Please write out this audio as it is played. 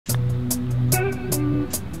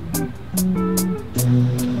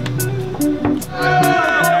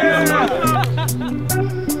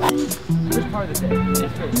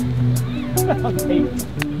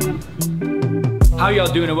y'all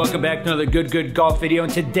doing? And welcome back to another good golf video. In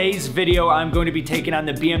today's video, I'm going to be taking on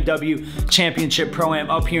the BMW Championship Pro-Am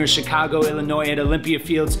up here in Chicago, Illinois at Olympia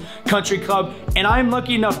Fields Country Club. And I'm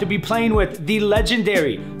lucky enough to be playing with the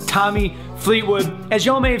legendary Tommy Fleetwood. As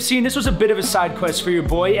y'all may have seen, this was a bit of a side quest for your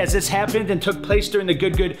boy, as this happened and took place during the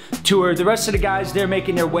Good Tour. The rest of the guys, they're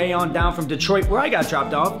making their way on down from Detroit, where I got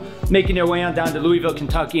dropped off, making their way on down to Louisville,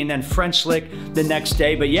 Kentucky, and then French Lick the next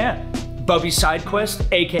day. But yeah, Bubby Side Quest,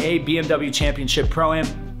 aka BMW Championship Pro-Am,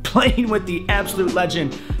 playing with the absolute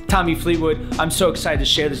legend, Tommy Fleetwood. I'm so excited to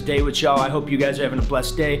share this day with y'all. I hope you guys are having a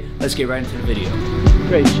blessed day. Let's get right into the video.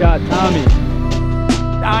 Great shot, Tommy.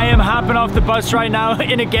 I am hopping off the bus right now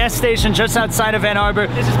in a gas station just outside of Ann Arbor.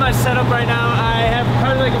 This is my setup right now. I have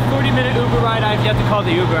probably like a 40-minute Uber ride. I have yet to call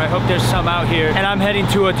the Uber. I hope there's some out here. And I'm heading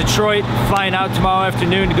to Detroit, flying out tomorrow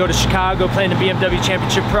afternoon to go to Chicago, playing the BMW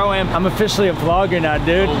Championship Pro-Am. I'm officially a vlogger now,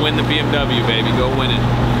 dude. Go win the BMW, baby. Go win it.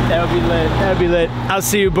 That'll be lit. That'll be lit. I'll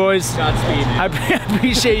see you, boys. Godspeed. I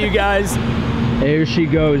appreciate you guys. There she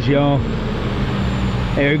goes, y'all.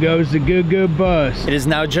 There goes the good bus. It is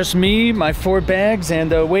now just me, my 4 bags,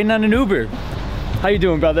 and waiting on an Uber. How you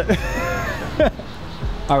doing, brother?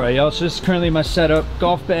 All right, y'all, so this is currently my setup.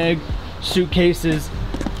 Golf bag, suitcases,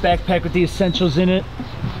 backpack with the essentials in it.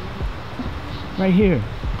 Right here.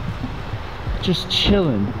 Just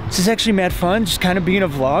chilling. This is actually mad fun, just kind of being a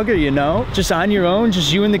vlogger, you know? Just on your own,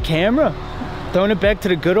 just you and the camera. Throwing it back to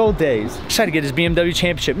the good old days. Try to get his BMW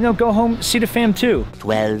Championship. You know, go home, see the fam too.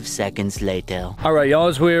 12 seconds later. All right, y'all,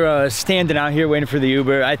 as we're standing out here waiting for the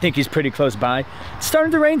Uber, I think he's pretty close by. It's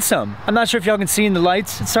starting to rain some. I'm not sure if y'all can see in the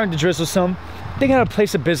lights. It's starting to drizzle some. They got a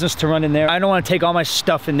place of business to run in there. I don't want to take all my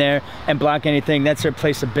stuff in there and block anything. That's their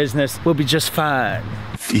place of business. We'll be just fine.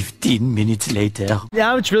 15 minutes later.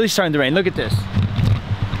 Now it's really starting to rain. Look at this.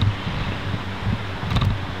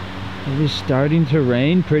 It is starting to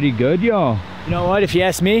rain pretty good, y'all. You know what, if you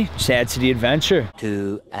ask me, just add to the adventure.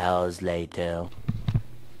 2 hours later.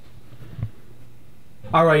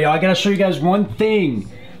 All right, y'all, I gotta show you guys one thing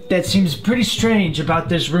that seems pretty strange about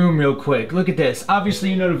this room real quick. Look at this.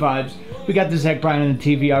 Obviously, you know the vibes. We got the Zach Bryan on the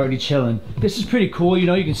TV already chilling. This is pretty cool, you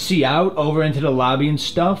know, you can see out over into the lobby and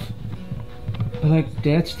stuff. But like,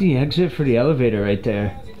 that's the exit for the elevator right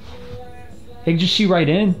there. They can just see right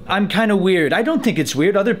in. I'm kind of weird. I don't think it's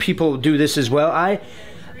weird. Other people do this as well.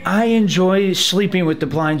 I enjoy sleeping with the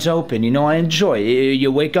blinds open. You know, I enjoy it.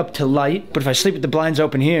 You wake up to light, but if I sleep with the blinds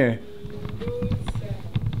open here,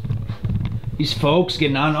 these folks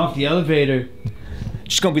getting on and off the elevator,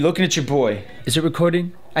 just gonna be looking at your boy. Is it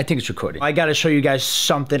recording? I think it's recording. I gotta show you guys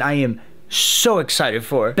something I am so excited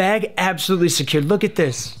for. Bag absolutely secured. Look at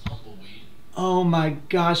this. Oh my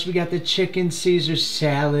gosh, we got the chicken Caesar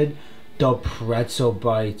salad, the pretzel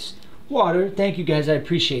bites. Water, thank you guys, I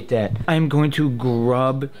appreciate that. I'm going to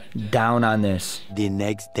grub down on this. The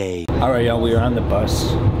next day. All right, y'all, we are on the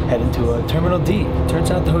bus, heading to Terminal D.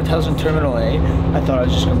 Turns out the hotel's in Terminal A. I thought I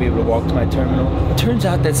was just gonna be able to walk to my terminal. It turns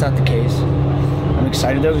out that's not the case. I'm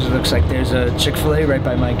excited though, because it looks like there's a Chick-fil-A right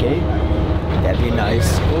by my gate. That'd be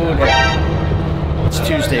nice. Ooh, it's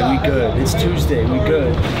Tuesday, we good. It's Tuesday, we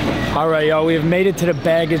good. All right, y'all, we have made it to the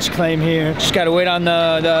baggage claim here. Just gotta wait on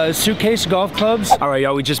the suitcase golf clubs. All right,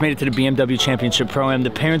 y'all, we just made it to the BMW Championship Pro-Am. The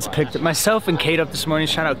parents picked myself and Kate up this morning.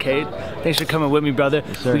 Shout out, Kate. Thanks for coming with me, brother.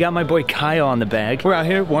 Yes, we got my boy Kyle on the bag. We're out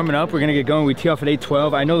here warming up. We're gonna get going. We tee off at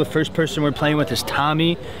 8:12. I know the first person we're playing with is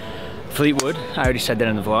Tommy Fleetwood. I already said that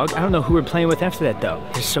in the vlog. I don't know who we're playing with after that, though.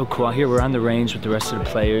 It's so cool. Out here, we're on the range with the rest of the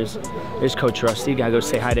players. There's Coach Rusty. Gotta go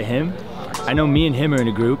say hi to him. I know me and him are in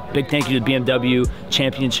a group. Big thank you to BMW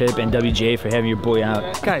Championship and WGA for having your boy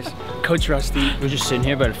out. Guys, Coach Rusty, we're just sitting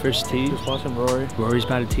here by the first tee. Just watching Rory. Rory's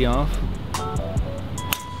about to tee off.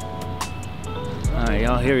 All right,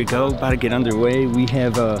 y'all, here we go. About to get underway. We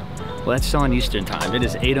have, well, that's still on Eastern time. It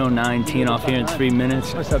is 8:09, teeing off here in 3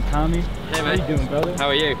 minutes. What's up, Tommy? Hey, mate. How you doing, brother? How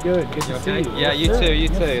are you? Good to see you. Yeah, you too, you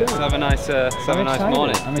too. Let's have a nice,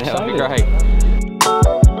 morning. I'm excited. It'll be great.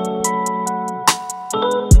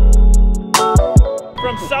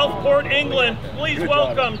 From Southport, England, please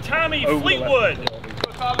welcome Tommy Fleetwood.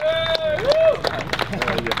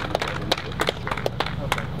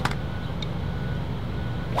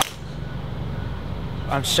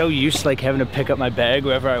 I'm so used to like having to pick up my bag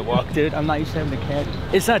wherever I walk, dude. I'm not used to having to catch.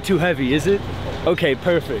 It's not too heavy, is it? Okay,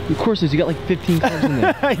 perfect. Of course, you got like 15 clubs in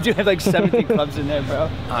there. I do have like 17 clubs in there, bro. All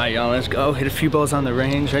right, y'all, let's go. Hit a few balls on the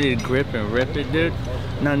range, ready to grip and rip it, dude.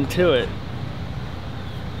 Nothing to it.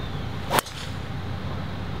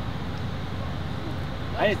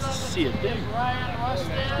 I didn't see it.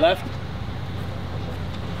 Left.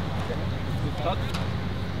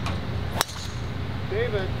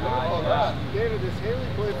 David, David, does Haley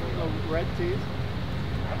play from the red tees?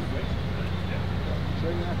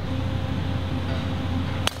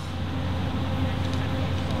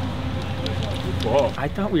 Whoa. I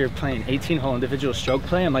thought we were playing 18-hole individual stroke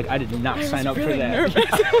play. I'm like, I did not sign up for that.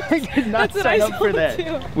 I did not sign up for that.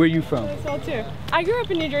 Too. Where are you from? I saw too. I grew up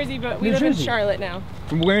in New Jersey, but we live in Charlotte now.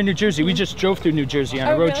 We're in New Jersey. We just drove through New Jersey on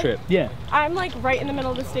a road trip. Yeah. I'm like right in the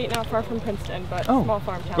middle of the state now, far from Princeton, but small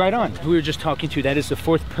farm town. Right on. Who we were just talking to, that is the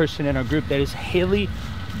 4th person in our group. That is Haley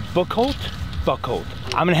Buchholz.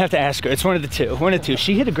 I'm gonna have to ask her. It's one of the two.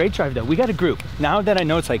 She hit a great drive though. We got a group. Now that I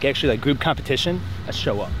know it's like actually like group competition, let's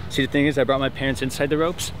show up. See, the thing is, I brought my parents inside the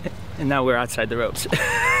ropes, and now we're outside the ropes.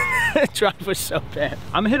 The drive was so bad.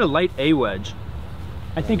 I'm gonna hit a light A wedge.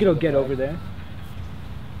 I think it'll get over there.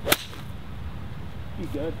 You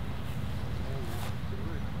good?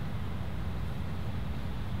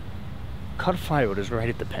 Cut Fleetwood is right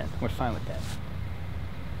at the pin. We're fine with that.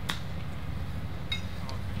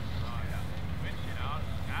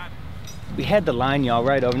 We had the line, y'all,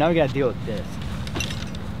 right over. Now we gotta deal with this.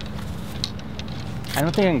 I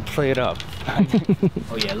don't think I can play it up.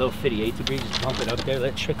 Oh yeah, a little 58 degrees, just bump it up there,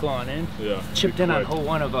 let it trickle on in. Yeah. Chipped in on hole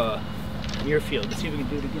 1 of Muirfield. Let's see if we can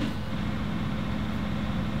do it again.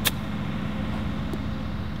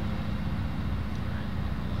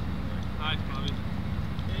 Nice, Bobby.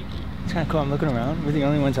 Thank you. It's kind of cool. I'm looking around. We're the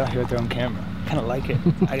only ones out here with their own camera. Kind of like it.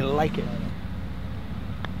 I like it.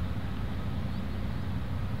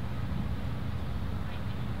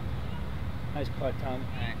 Nice putt, Tom.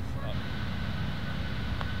 Thanks.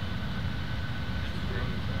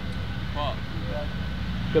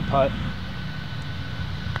 Good putt.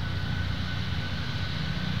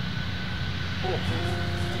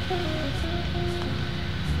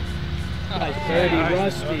 Nice birdie,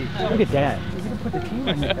 Rusty. Look at that. You're gonna put the team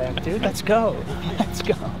on your back, dude. Let's go. Let's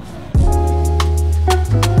go.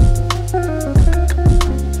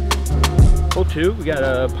 Hole 2, we got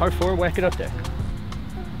a par 4. Whack it up there.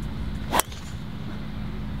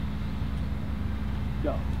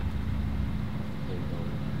 Go.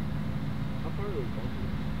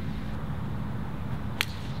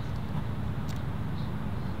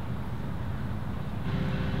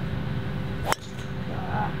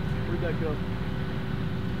 Where'd that go?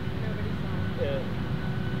 Yeah.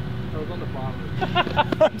 I was on the bottom.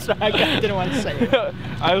 I'm sorry, I didn't want to say it.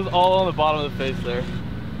 I was all on the bottom of the face there.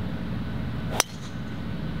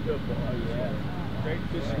 Good ball, yeah. Great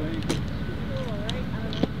fish swing.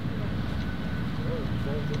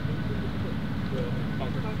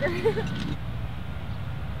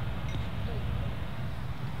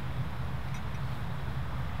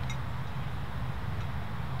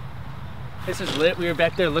 This is lit. We were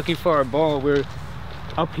back there looking for our ball. We're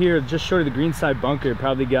up here just short of the green side bunker.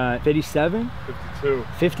 Probably got 57? 52.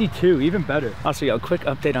 52, even better. Also, y'all, quick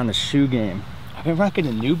update on the shoe game. I've been rocking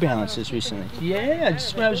the New Balances recently. Yeah, I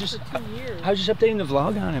was just updating the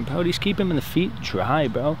vlog on him, bro. He's keeping the feet dry,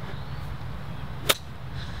 bro.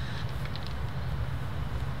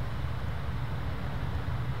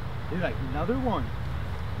 Dude, like another one.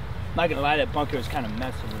 Not gonna lie, that bunker was kind of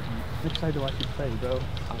messing with me. I'm excited to watch you play, bro.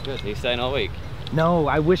 Oh, good. Are you staying all week? No,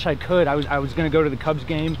 I wish I could. I was gonna go to the Cubs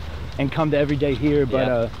game and come to every day here,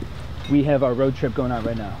 but we have our road trip going on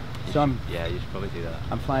right now. So yeah, you should probably do that.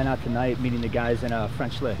 I'm flying out tonight, meeting the guys in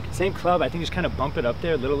French Lick. Same club. I think just kind of bump it up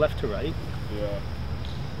there, a little left to right. Yeah.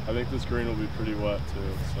 I think this green will be pretty wet too.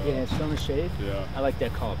 So. Yeah, it's still in the shade. Yeah. I like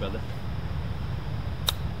that call, brother.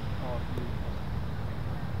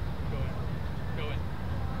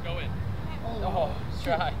 Go in. Oh,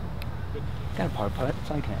 try. Got a par putt.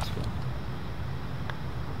 That's all I can ask for.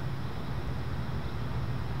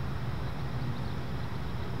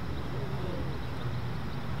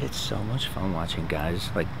 It's so much fun watching guys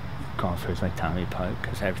like golfers like Tommy putt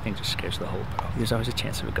because everything just scares the hole, bro. There's always a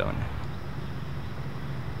chance of it going there.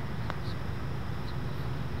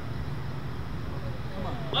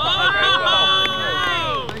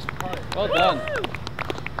 Oh! Well done.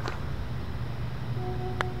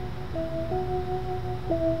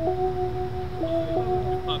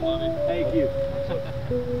 Thank you.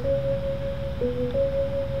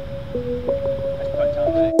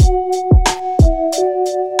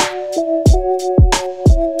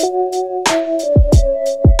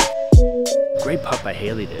 Great putt by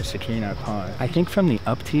Haley there, securing our par. I think from the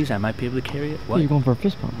up tees, I might be able to carry it. What? You're going for a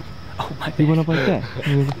fist bump. Oh my! You went up like that.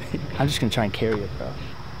 I'm just gonna try and carry it, bro.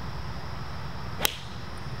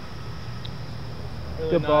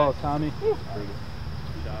 Really Good nice. ball, Tommy. Too hard.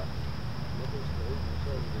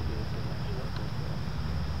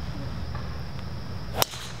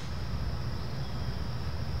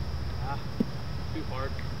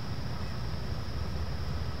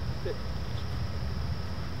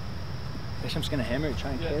 Guess I'm just gonna hammer it, try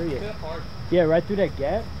and carry it. Hard. Yeah, right through that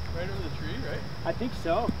gap. Right over the tree, right? I think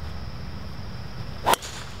so.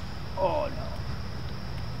 Oh no.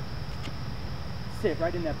 Sit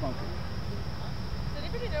right in that bunker. Does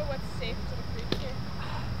anybody know what's safe to the creek here?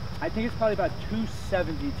 I think it's probably about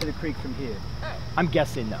 270 to the creek from here. Oh. I'm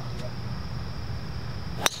guessing though.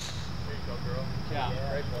 There you go, girl. Yeah,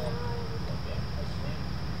 great ball.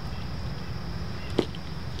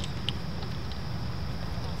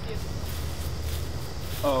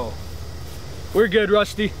 Oh. We're good,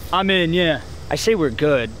 Rusty. I'm in, yeah. I say we're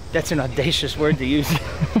good. That's an audacious word to use.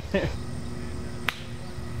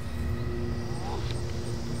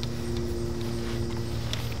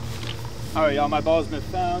 All right, y'all, my ball's been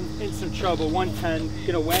found. In some trouble, 110.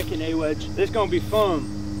 Gonna whack an A-wedge. This gonna be fun.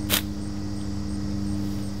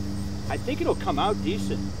 I think it'll come out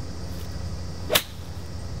decent.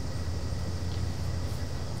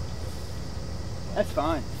 That's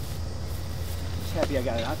fine. Just happy I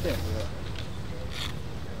got it out there.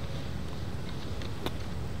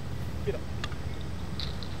 Get up.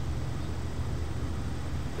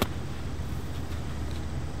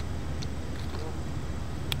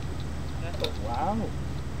 Wow.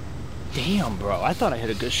 Damn, bro. I thought I hit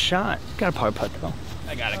a good shot. Got a par putt, though.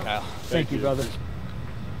 I got it, Kyle. Thank you, brother.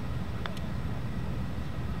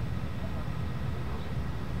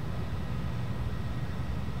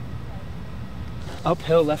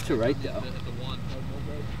 Uphill, left to right, though.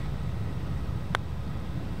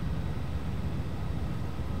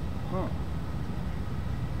 Huh.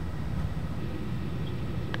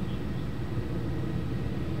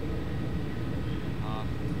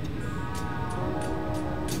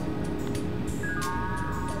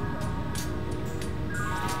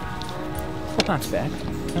 That bounce back.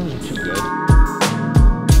 That wasn't too good.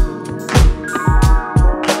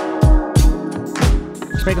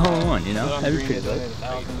 Let's make a hole in one, you know? That'd be pretty good.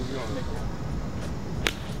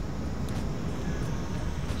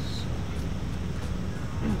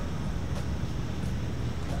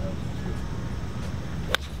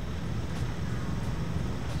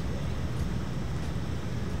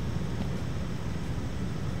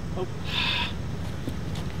 Oh.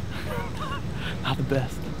 Not the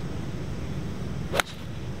best.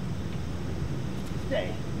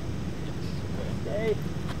 Stay. Stay.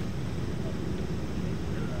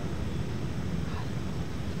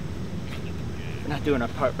 We're not doing our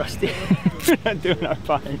part, Rusty. We're not doing our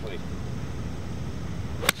part. Come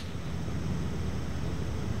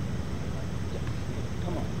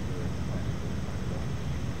on.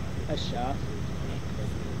 Nice shot.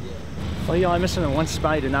 Oh, y'all, I'm missing in one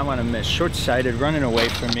spot I did not want to miss. Short-sighted, running away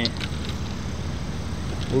from me.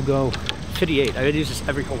 We'll go 58. I gotta use this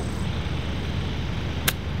every hole.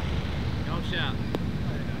 Go shot.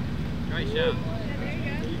 Great shot.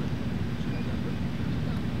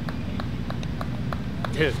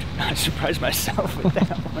 Dude, I surprised myself with that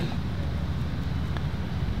one.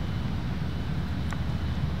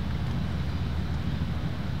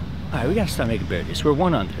 All right, we gotta start making birdies. We're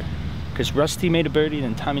 1 under. Because Rusty made a birdie,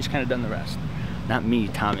 then Tommy's kind of done the rest. Not me,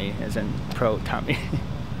 Tommy, as in pro Tommy.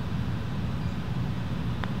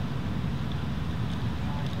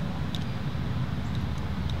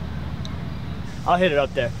 I'll hit it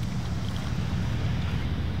up there.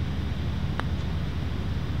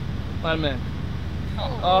 Let him in.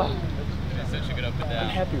 Oh. It's such a good up and down. I'm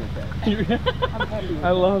happy with that. I'm happy with that.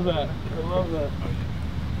 I love that. I love that.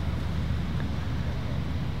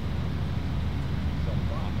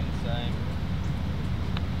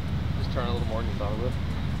 Just turn a little more than you thought it would.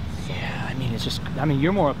 Yeah, I mean, it's just, I mean,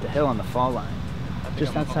 you're more up the hill on the fall line.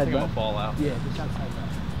 Just outside I'm left. gonna fall out. Yeah, just outside left.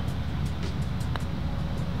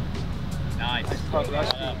 Nice. Rusty.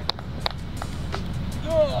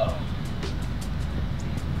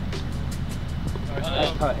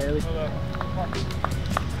 Nice putt, Haley.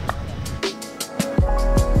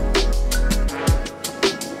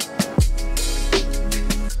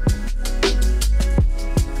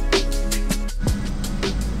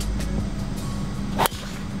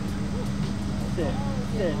 Sit,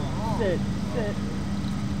 sit, sit, sit.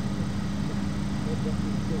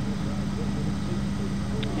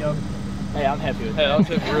 Yup. Hey, I'm happy with that. Hey, that was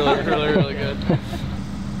really, really, really good.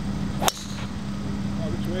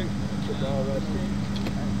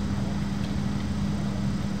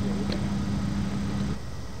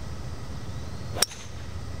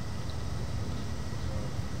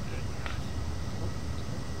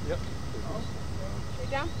 Yep.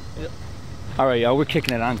 Straight down? Yep. All right, y'all, we're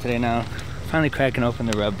kicking it on today now. Finally cracking open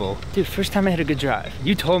the Red Bull. Dude, first time I hit a good drive.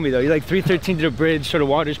 You told me though, you're like 313 to the bridge, so the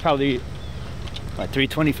water's probably, what,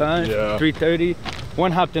 325? Yeah. 330.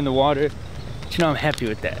 One hopped in the water. You know, I'm happy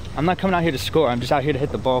with that. I'm not coming out here to score. I'm just out here to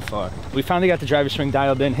hit the ball far. We finally got the driver's swing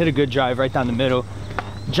dialed in, hit a good drive right down the middle,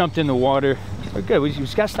 jumped in the water. We're good. We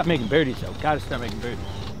just gotta stop making birdies though. Gotta start making birdies.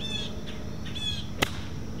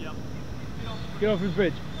 Yep. Get over the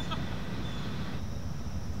bridge.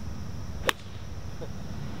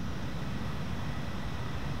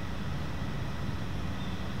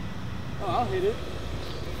 Oh, I'll hit it.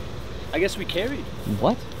 I guess we carried.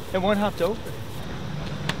 What? And one hopped over.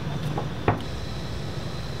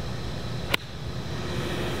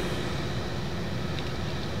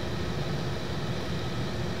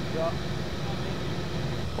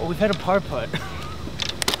 Well, we've had a par putt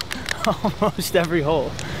almost every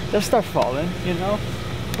hole. They'll start falling, you know?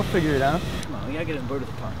 We'll figure it out. Come on, we gotta get in bird at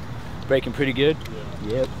the pond. Breaking pretty good?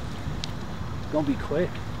 Yeah. Yep. It's gonna be quick.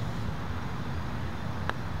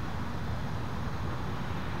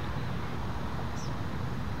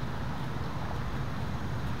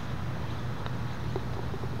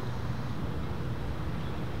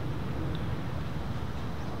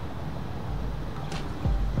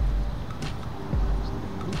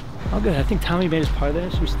 Oh good, I think Tommy made his par there.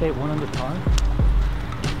 Should we stay at 1 under par?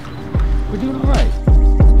 We're doing all right.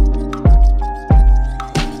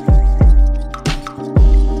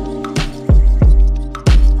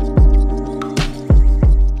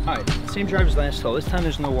 All right, same drive as last hole. This time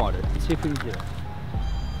there's no water. Let's see if we can do it.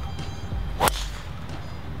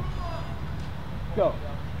 Go,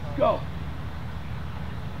 go.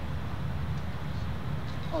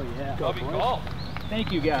 Oh yeah. Go, boys.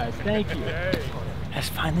 Thank you guys, thank you. Has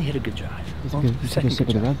finally hit a good drive. It's like a sip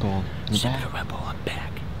of the Red Bull. Sip of the Red Bull, I'm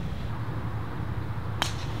back.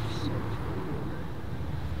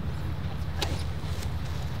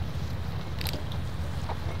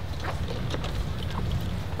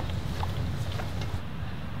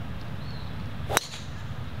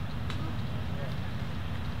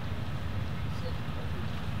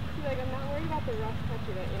 Like, I'm not worried about the rough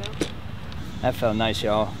touching it, you know? That felt nice,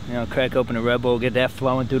 y'all. You know, crack open a Red Bull, get that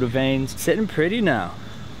flowing through the veins. Sitting pretty now.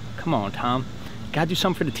 Come on, Tom. Gotta do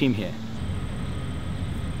something for the team here.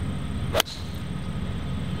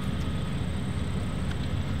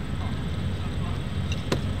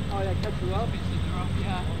 Oh, that cut you up?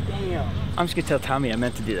 Yeah. Damn. I'm just gonna tell Tommy I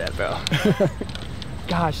meant to do that, bro.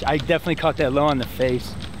 Gosh, I definitely caught that low on the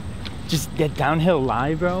face. Just that downhill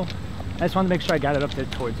lie, bro. I just wanted to make sure I got it up there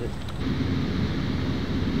towards it.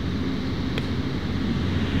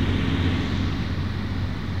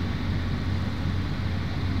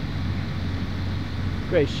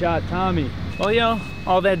 Great shot, Tommy. Well, yo,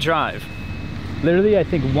 all that drive. Literally, I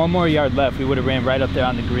think 1 more yard left, we would have ran right up there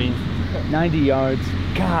on the green. 90 yards.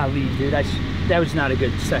 Golly, dude, that was not a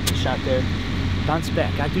good second shot there. Bounce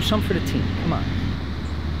back. Gotta do something for the team. Come on.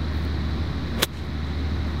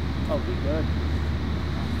 Oh, be good.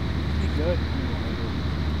 Be good.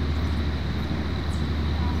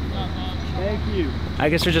 Thank you. I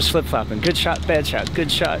guess we're just flip-flopping. Good shot, bad shot,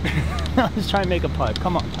 good shot. Let's try and make a putt.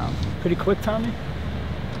 Come on, Tom. Pretty quick, Tommy?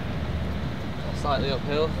 Slightly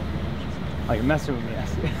uphill. Oh, you're messing with me, I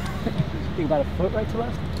see. Think about a foot right to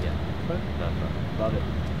left? Yeah. Foot? Love it.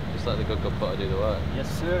 Just let the good putter do the work. Yes,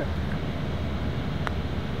 sir.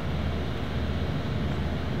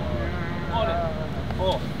 On it.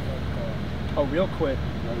 Oh. Oh, real quick.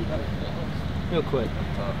 Real quick.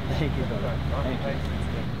 Thank you, brother. Thank you.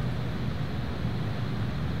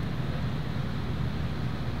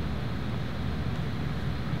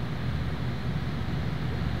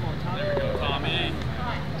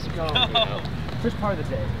 First part of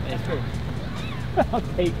the day. I'll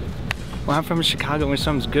take it. Well, I'm from Chicago. When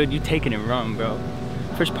something's good, you take it and run, bro.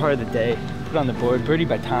 First part of the day. Put it on the board. Birdie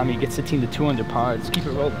by Tommy gets the team to 2 under par. Let's keep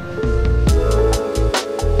it rolling.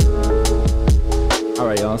 All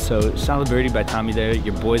right, y'all. So solid birdie by Tommy there.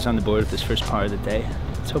 Your boy's on the board with this first part of the day.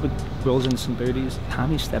 Let's hope it rolls into some birdies.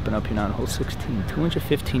 Tommy's stepping up here now on hole 16.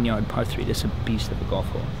 215-yard par 3. This is a beast of a golf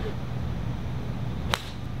hole.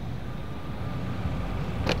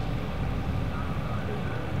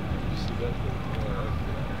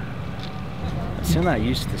 I'm still not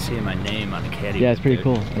used to seeing my name on the caddy. Yeah, it's pretty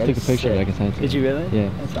cool. I took a picture of it, I can send it to you. Did you really? Yeah.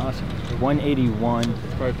 That's awesome. 181.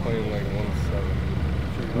 It's probably playing like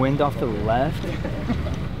 107. Wind off the left.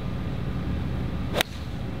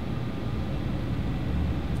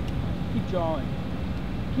 Keep drawing.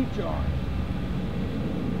 Keep drawing.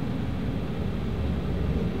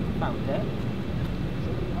 Fine with that.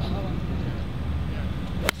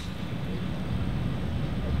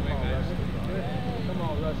 Come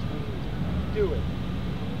on, Rusty. Do it.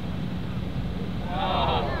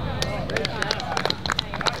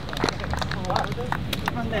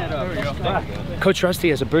 Run that up. There we go. Coach Rusty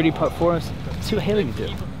has a birdie putt for us. Let's see what Haley can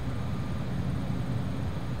do.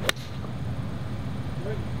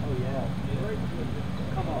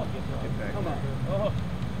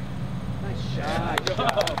 Nice shot.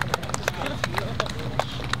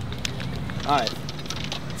 All right.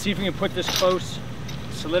 Let's see if we can put this close,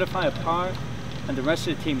 solidify a par, and the rest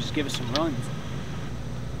of the team just give us some runs.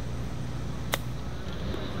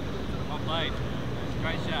 Well played.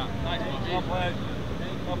 Great shot. Nice one. Well played.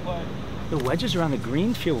 Well played. The wedges around the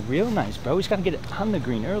green feel real nice, bro. He's got to get it on the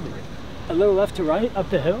green earlier. A little left to right, up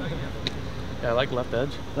the hill. Yeah, I like left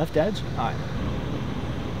edge. Left edge? All right.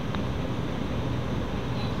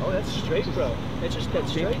 Oh, that's straight, bro. That's just that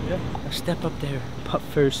straight. Yeah. Now step up there, putt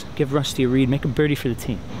first, give Rusty a read, make a birdie for the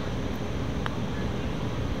team.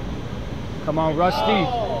 Come on, Rusty.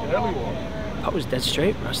 Oh, putt was dead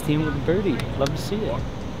straight. Rusty in with a birdie. Love to see it.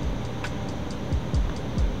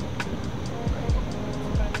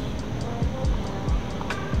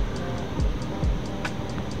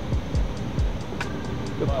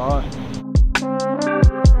 Good par.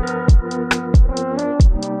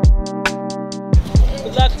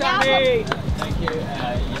 Good luck, Tommy. Thank you.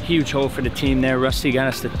 Huge hole for the team there. Rusty got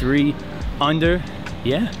us to 3 under.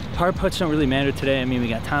 Yeah, par putts don't really matter today. I mean, we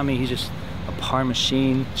got Tommy. He's just a par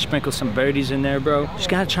machine. Sprinkle some birdies in there, bro. Just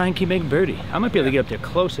gotta try and keep making birdie. I might be able to get up there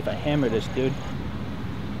close if I hammer this, dude.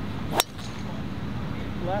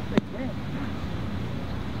 Last again.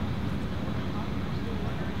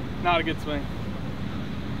 Not a good swing.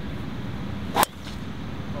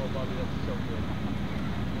 Oh, Bobby, that's so good.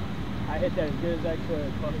 I hit that as good as I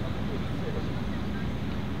could.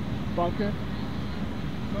 Bunker.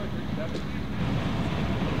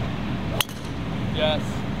 Yes.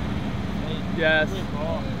 Yes.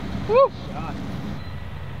 Woo!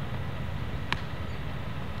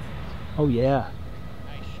 Oh yeah.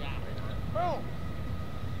 Nice shot.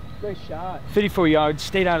 Great shot. 54 yards,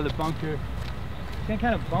 stayed out of the bunker. Can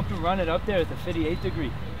kind of bump and run it up there at the 58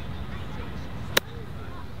 degree.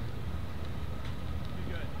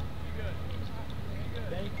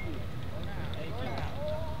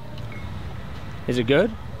 Is it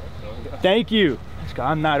good? Thank you. Let's go.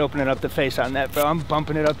 I'm not opening up the face on that, bro. I'm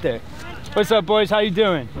bumping it up there. What's up, boys? How you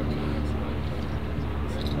doing?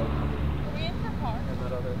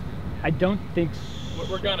 I don't think so.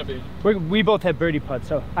 We're gonna be. We both have birdie putts,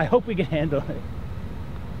 so I hope we can handle it.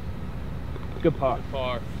 Good par. Good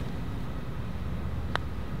par.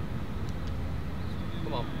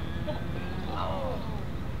 Come on.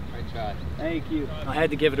 Great shot. Thank you. I had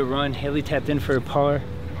to give it a run. Haley tapped in for a par.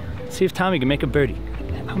 See if Tommy can make a birdie.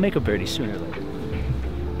 I'll make a birdie sooner or later.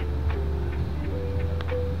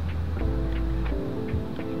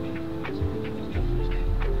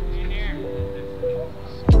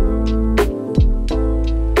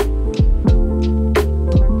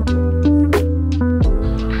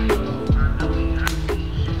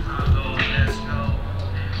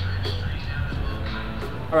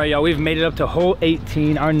 All right, y'all, we've made it up to hole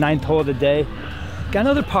 18, our 9th hole of the day. Got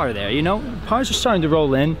another par there, you know? Pars are starting to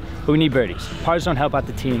roll in, but we need birdies. Pars don't help out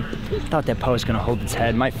the team. Thought that par was gonna hold its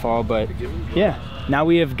head, might fall, but yeah. Now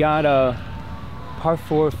we have got a par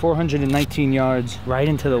 4, 419 yards, right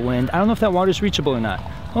into the wind. I don't know if that water's reachable or not.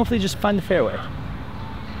 Hopefully just find the fairway.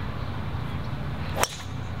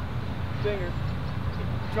 Singer.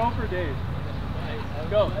 Go for Dave.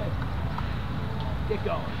 Go. Get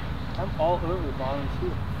going. I'm all over the bottom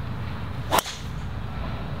too.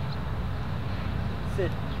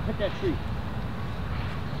 Sit. Hit that tree.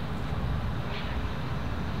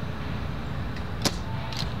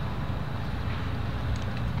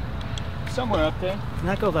 Somewhere up there. Did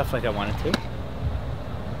not go left like I wanted to.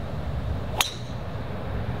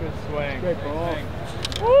 Good swing. Good ball.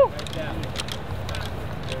 Woo!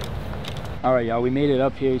 All right, y'all, we made it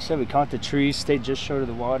up here. He said we caught the trees, stayed just short of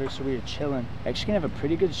the water, so we were chilling. Actually gonna have a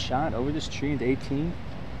pretty good shot over this tree into 18.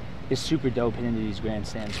 It's super dope hitting into these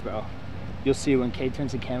grandstands, bro. You'll see when Kay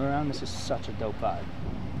turns the camera around, this is such a dope vibe.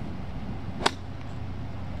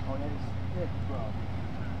 Oh, that is sick, bro.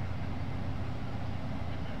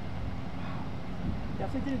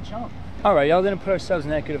 Definitely didn't jump. All right, y'all, didn't put ourselves in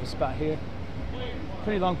that good of a spot here.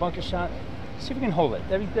 Pretty long bunker shot. See if we can hold it.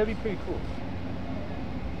 That'd be pretty cool.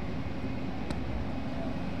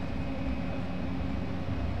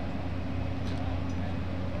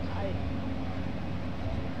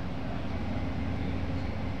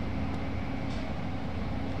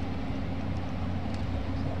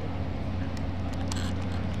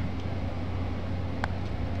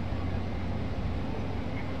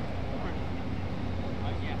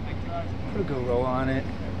 Put a good roll on it.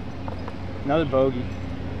 Another bogey.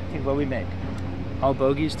 I think what we make. All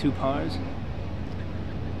bogeys, 2 pars.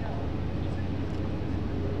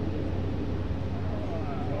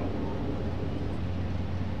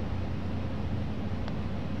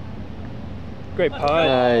 Great putt.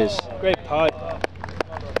 Nice. Great putt.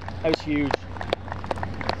 That was huge.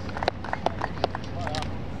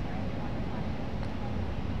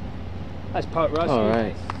 Nice putt, Rusty. All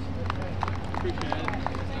right.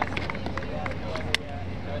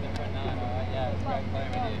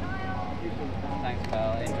 Thanks,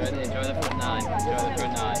 pal. Enjoy the front nine. Enjoy the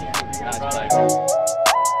front nine. Nice play.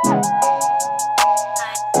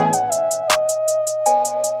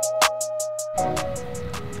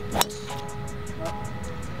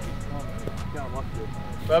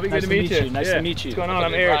 Bobby, Nice good to meet you. Nice to meet you. What's going on?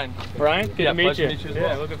 I'm Eric. Brian, good to meet you.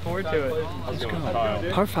 Yeah, looking forward to it. Let's go.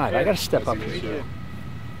 Par 5. I gotta step up here.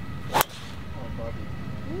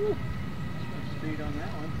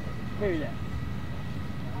 Hear that.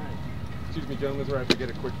 Excuse me, gentlemen, where I have to get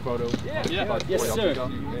a quick photo. Yeah. Yes, sir.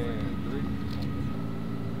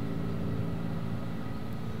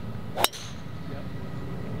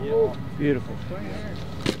 Beautiful.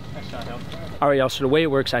 All right, y'all, so the way it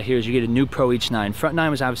works out here is you get a new pro each 9. Front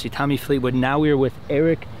 9 was obviously Tommy Fleetwood. Now we are with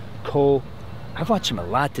Eric Cole. I've watched him a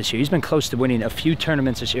lot this year. He's been close to winning a few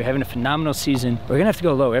tournaments this year, having a phenomenal season. We're gonna have to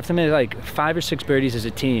go lower. We have to make like 5 or 6 birdies as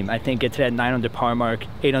a team. I think get to that 9 under par mark,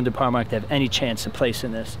 8 under par mark to have any chance to place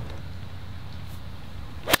in this.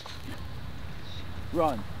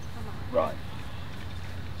 Run. Run.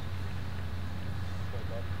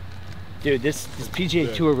 Dude, this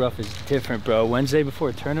PGA Tour rough is different, bro. Wednesday before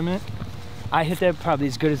a tournament, I hit that probably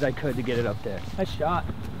as good as I could to get it up there. Nice shot.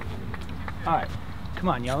 All right, come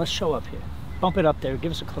on, y'all, let's show up here. Bump it up there,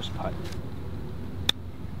 give us a close putt.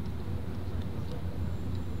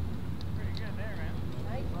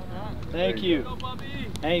 Thank you.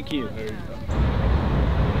 Thank you.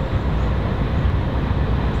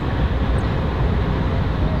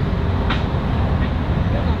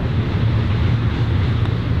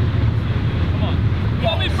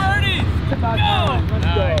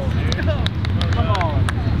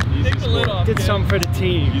 Did something for the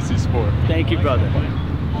team. Easy sport. Thank you, brother.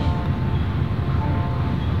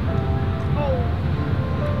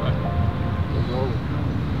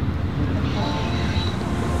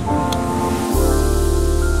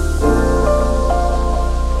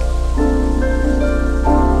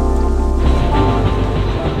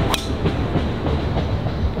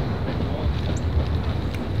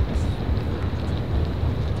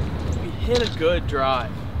 We hit a good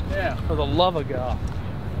drive. Yeah. For the love of God.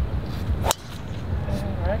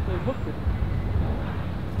 I actually hooked it.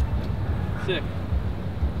 Sick.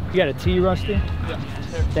 You got a tee, Rusty? Yeah.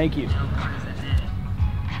 Thank you.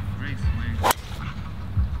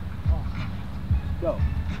 Go.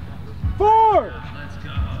 4!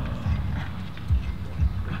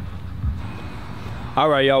 All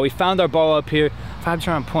right, y'all, we found our ball up here. Vibes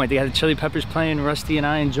are on point. They got the Chili Peppers playing, Rusty and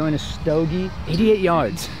I enjoying a stogie. 88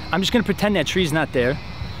 yards. I'm just gonna pretend that tree's not there.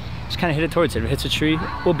 Just kind of hit it towards it. If it hits a tree,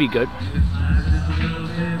 we'll be good.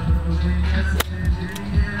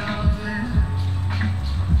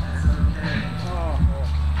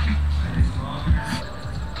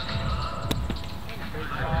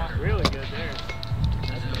 Really good there.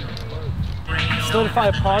 Solidify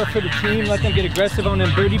a par for the team. Let them get aggressive on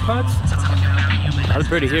them birdie putts. Another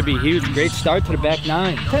birdie here be huge. Great start to the back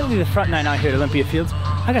 9. Technically the front 9 out here at Olympia Fields.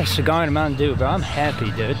 I got a cigar and a Mountain Dew, bro. I'm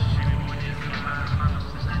happy, dude.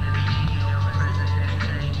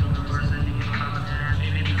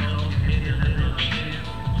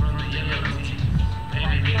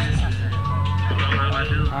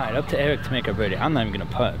 All right, up to Eric to make a birdie. I'm not even gonna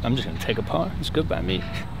putt. I'm just gonna take a par. It's good by me.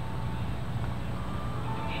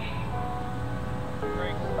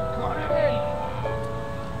 Come on, Eric.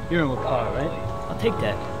 You're in with par, right? I'll take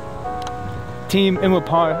that. Team in with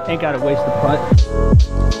par. Ain't gotta waste the putt.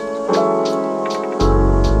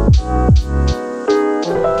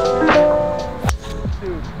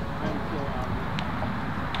 Dude, I'm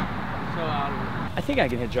so out of it. I think I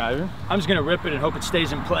can hit driver. I'm just gonna rip it and hope it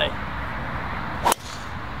stays in play.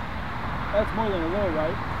 That's more than a little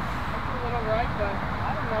right. That's a little right, but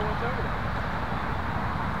I don't know what's over there.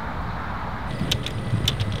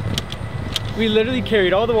 We literally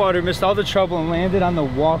carried all the water, missed all the trouble, and landed on the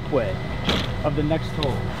walkway of the next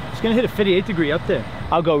hole. It's gonna hit a 58 degree up there.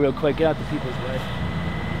 I'll go real quick, get out the people's way.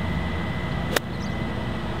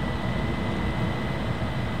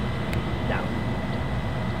 Down.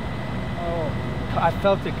 Oh, I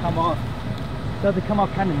felt it come off. Felt it come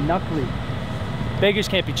off kind of knuckly. Beggars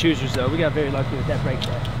can't be choosers though. We got very lucky with that break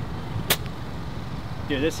there.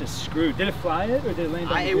 Dude, this is screwed. Did it fly it or did it land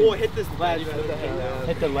on the It will hit this ledge.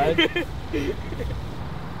 Hit the ledge?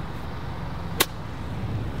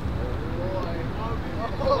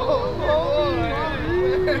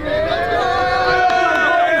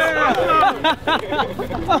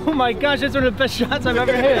 Oh my gosh, that's one of the best shots I've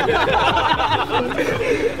ever hit.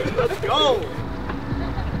 Let's go.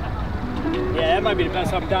 Yeah, that might be the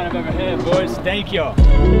best up and down I've ever hit, boys. Thank y'all.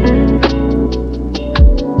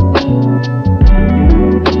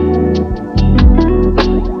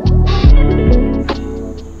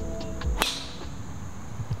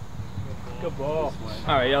 Good ball.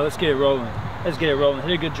 All right, y'all, let's get it rolling. Let's get it rolling.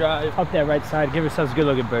 Hit a good drive up that right side. Give ourselves a good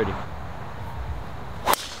looking birdie.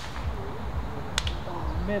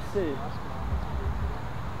 Miss it.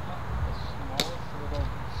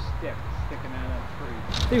 Sticking out of that tree. I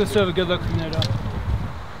think we'll still have a good look from there, though.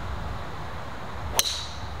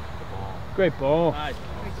 Great ball. Nice.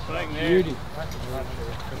 Swing there. Beauty.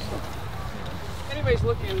 Anyways,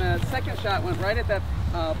 looking, the second shot went right at that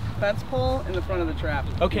fence pole in the front of the trap.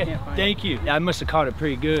 Okay, thank you. I must have caught it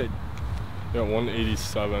pretty good. Yeah,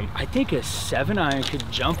 187. I think a 7-iron could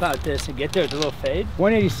jump out this and get there with a little fade.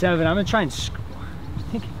 187. I'm gonna try and. I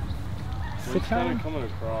think It's kind of coming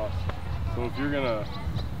across. So if you're gonna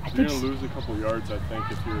lose a couple yards, I think,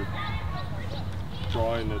 if you're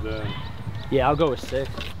drawing it in. Yeah, I'll go with 6.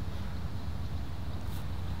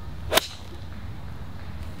 I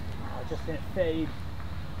just didn't fade.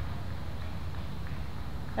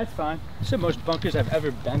 That's fine. That's the most bunkers I've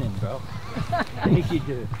ever been in, bro. Thank you,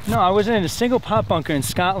 dude. No, I wasn't in a single pot bunker in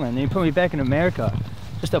Scotland. They put me back in America.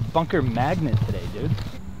 Just a bunker magnet today, dude.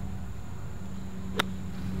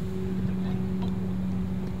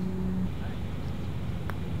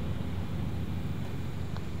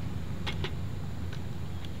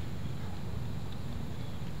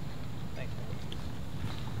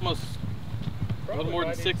 Almost a little more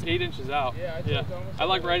than 6-8 inches out. Yeah, I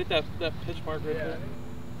like right at that pitch mark right there.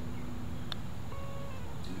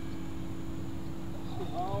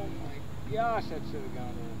 Oh my gosh, that should have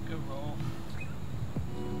gone in. Good roll.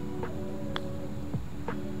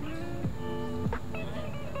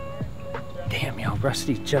 Damn, y'all,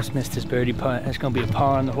 Rusty just missed his birdie putt. That's gonna be a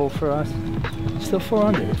par on the hole for us. Still 4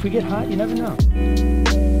 under. If we get hot, you never know.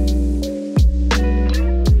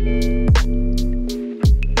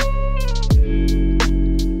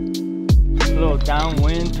 A little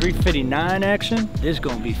downwind, 359 action. This is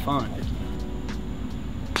gonna be fun.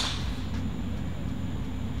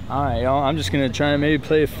 All right, y'all, I'm just gonna try and maybe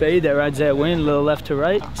play a fade that rides that wind, a little left to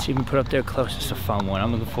right. See if we can put up there close. It's a fun one.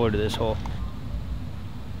 I'm looking forward to this hole.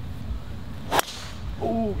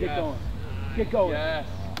 Ooh, get going. Get going. Yes.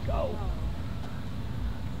 Go.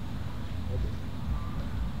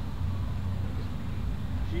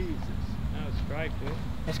 Jesus. That was strike, dude.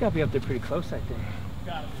 That's got to be up there pretty close, I think.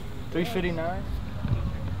 Got it. 359?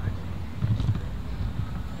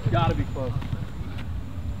 Gotta be close.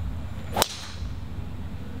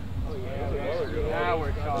 Oh yeah, now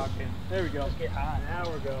we're talking. There we go. Let's get hot. Now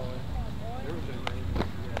we're going.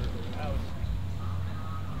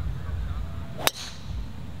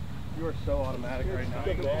 You are so automatic right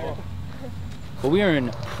now. Well, we are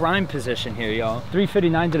in prime position here, y'all.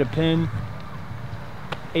 359 to the pin.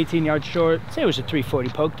 18 yards short. Say it was a 340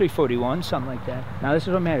 poke, 341, something like that. Now this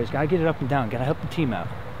is what matters. Gotta get it up and down. Gotta help the team out.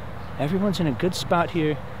 Everyone's in a good spot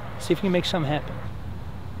here. See if we can make something happen.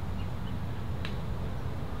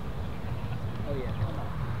 Oh yeah, come on.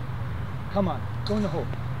 Come on, go in the hole.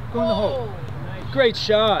 Go in the hole. Nice. Great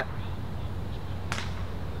shot.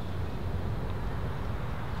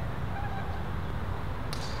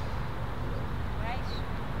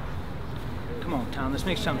 Come on, Tom, let's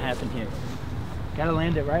make something happen here. Gotta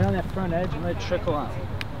land it right on that front edge and let it trickle on.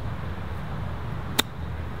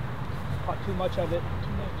 Caught too much of it.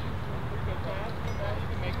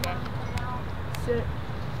 Sit.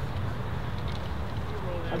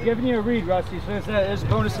 I'm giving you a read, Rusty, so there's a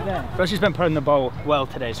bonus to that. Rusty's been putting the ball well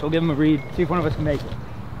today, so we'll give him a read, see if one of us can make it.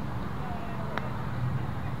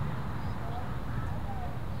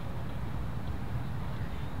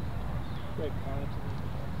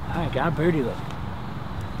 Alright, got a birdie look.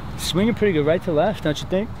 Swinging pretty good right to left, don't you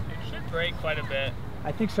think? It should break quite a bit.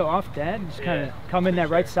 I think so, off that, just kind of come in that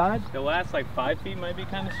right side. The last like 5 feet might be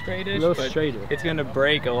kind of straightish. A little but straighter. It's going to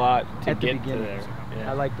break a lot to At the get to beginning. there.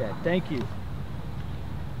 Yeah. I like that. Thank you.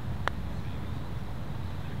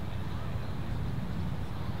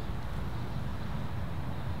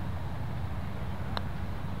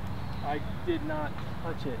 I did not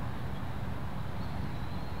touch it.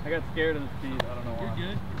 I got scared of the speed. I don't know why. You're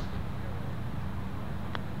good.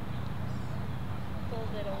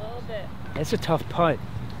 Pulled it a little bit. It's a tough putt.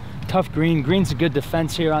 Tough green. Green's a good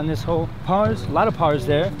defense here on this hole. Pars, a lot of pars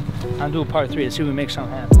there. I'm doing par 3 to see if we make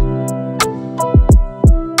something happen.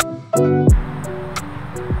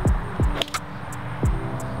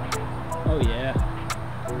 Oh yeah.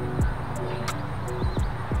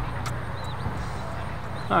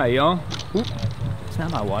 All right, y'all. It's not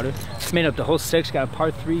my water. It's made up the whole 6. Got a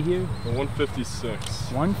par 3 here.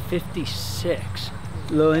 156. 156.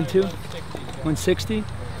 A little into 160.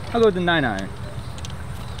 I'll go with the 9-iron.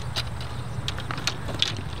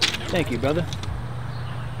 Thank you, brother.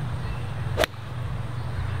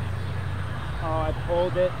 Oh, I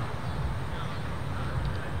pulled it.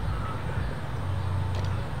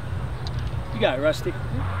 You got it, Rusty. Come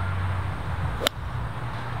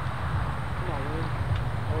on, man.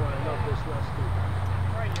 Oh, I love this Rusty.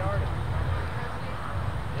 Right yard.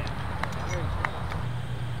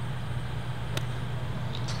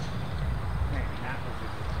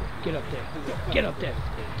 Get up there. Get up there.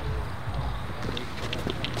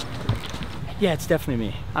 Yeah, it's definitely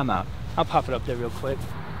me. I'm out. I'll pop it up there real quick.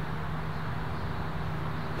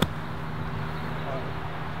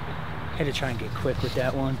 Had to try and get quick with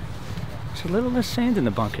that one. There's a little less sand in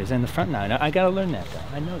the bunkers and the front nine. I gotta learn that though.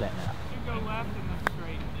 I know that now. You go left and then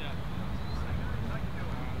straight. Yeah.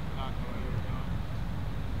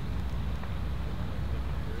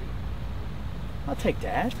 I'll take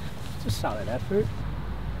that. It's a solid effort.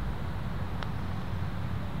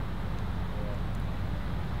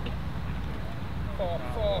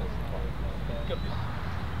 Fall. Good.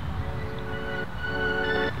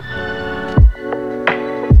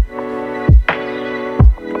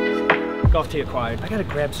 Golf tee acquired. I gotta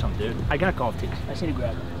grab some, dude. I got golf tees. I just need to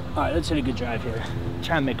grab them. All right, let's hit a good drive here.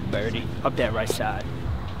 Try and make a birdie up that right side.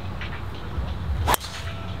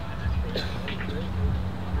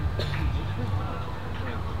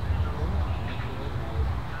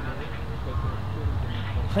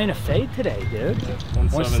 Playing a fade today, dude.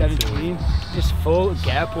 117. Just full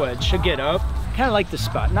gap wedge. Should get up. Kind of like the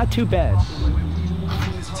spot. Not too bad.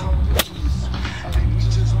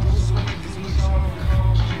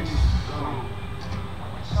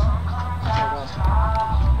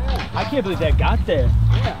 I can't believe that got there.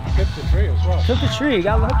 Yeah, took the tree as well. Took the tree.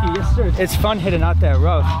 Got lucky. Yes, sir. It's fun hitting out that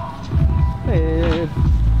rough. Hey,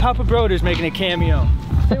 Papa Broder's making a cameo.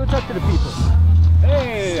 Say what's up to the people.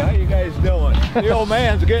 Hey, how you guys doing? The old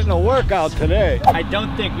man's getting a workout today. I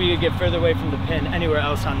don't think we could get further away from the pin anywhere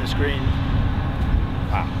else on this green.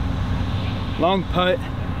 Wow. Long putt,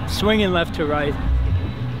 swinging left to right.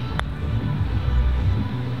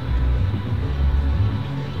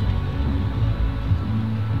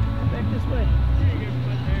 Back this way.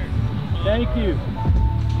 Thank you.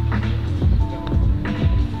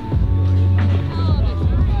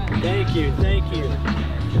 Thank you, thank you.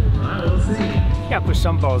 Gotta put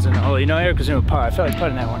some balls in the hole, you know, Eric was in a par. I felt like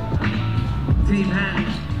putting that one. Team Hatch,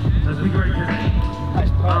 let's be great today.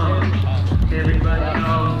 Nice par, everybody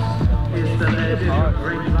knows it's the legend.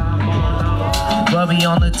 Bubby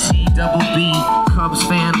on the T, double B. Cubs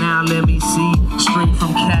fan now, let me see. Straight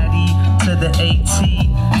from Caddy to the AT.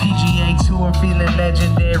 PGA Tour feeling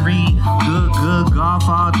legendary. Good golf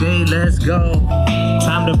all day, let's go.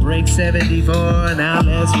 Time to break 74, now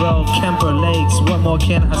let's roll. Kemper Lakes, what more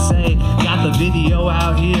can I say? Got the video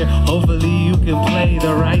out here, hopefully you can play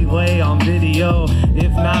the right way on video.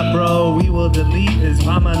 If not, bro, we will delete this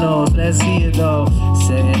Vamanos. Let's see it though.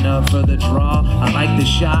 Setting up for the draw, I like the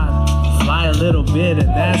shot. Fly a little bit and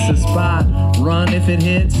that's the spot. Run if it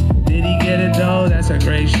hits. Did he get it though? That's a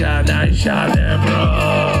great shot. Nice shot there, bro.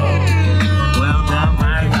 Well done,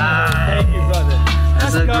 my guy. Thank you, brother.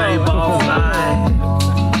 That's a great ball fly.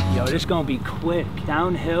 Yo, this gonna be quick.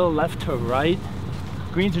 Downhill, left to right.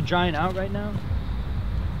 Greens are drying out right now.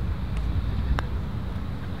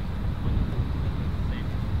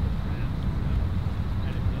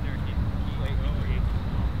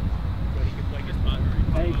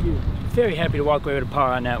 Thank you. Very happy to walk away with a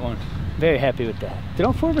par on that one. Very happy with that. Did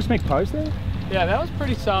all 4 of us make pars there? Yeah, that was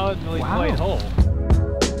pretty solid, really played hole.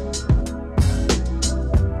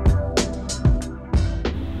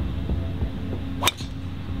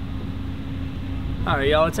 All right,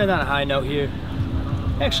 y'all, let's end on a high note here.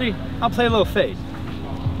 Actually, I'll play a little fade.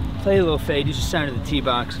 Play a little fade, use the center of the tee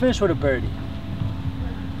box. Finish with a birdie.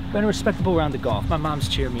 Been a respectable round of golf. My mom's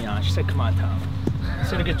cheering me on. She said, come on, Tom.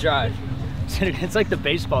 It's a good drive. It's like the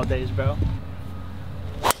baseball days, bro.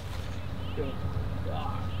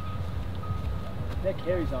 That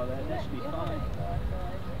carries all that. That should be fine.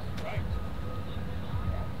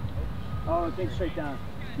 Oh, think straight down.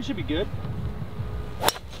 You should be good.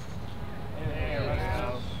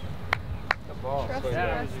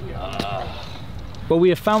 But we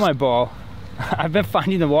have found my ball. I've been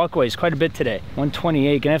finding the walkways quite a bit today.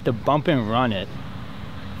 128, gonna have to bump and run it.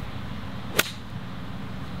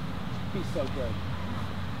 Be so good.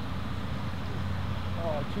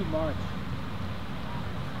 Oh, too much.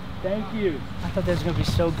 Thank you. I thought that was gonna be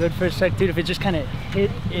so good for a sec, dude. If it just kind of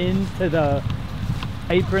hit into the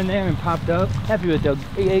apron there and popped up. Happy with it though.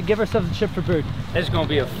 Hey, give ourselves a chip for bird. That's gonna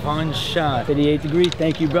be a fun shot. 58 degrees,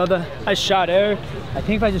 thank you, brother. Nice shot, Eric. I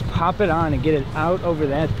think if I just pop it on and get it out over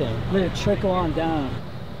that thing, let it trickle on down.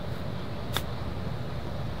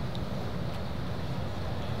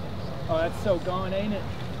 Oh, that's so gone, ain't it?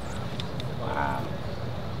 Wow.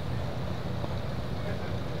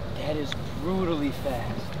 That is brutally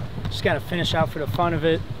fast. Just gotta finish out for the fun of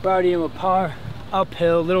it. We're already in with par,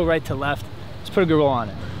 uphill, little right to left. Let's put a good roll on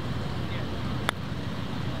it.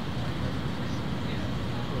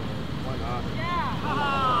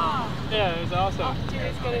 Yeah, it was awesome.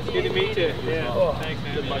 Good to meet you. Yeah, thanks,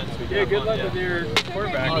 man. Yeah, good luck with your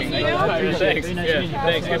quarterback. Thanks.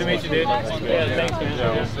 Thanks. Good to meet you, dude. Yeah,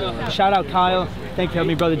 thanks, man. Shout out Kyle. Thank you for having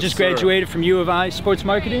me, brother. Just graduated from U of I Sports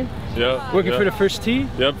Marketing. Yeah. Working for the First Tee?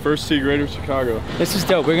 Yep, First Tee, Greater Chicago. This is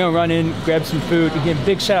dope. We're gonna run in, grab some food. Again,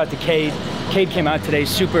 big shout out to Cade. Cade came out today,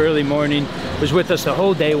 super early morning. Was with us the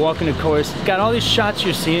whole day, walking the course. Got all these shots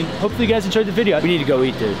you're seeing. Hopefully you guys enjoyed the video. We need to go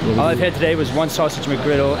eat, dude. All I've had today was 1 sausage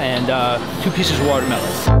McGriddle and 2 pieces of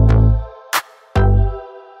watermelon.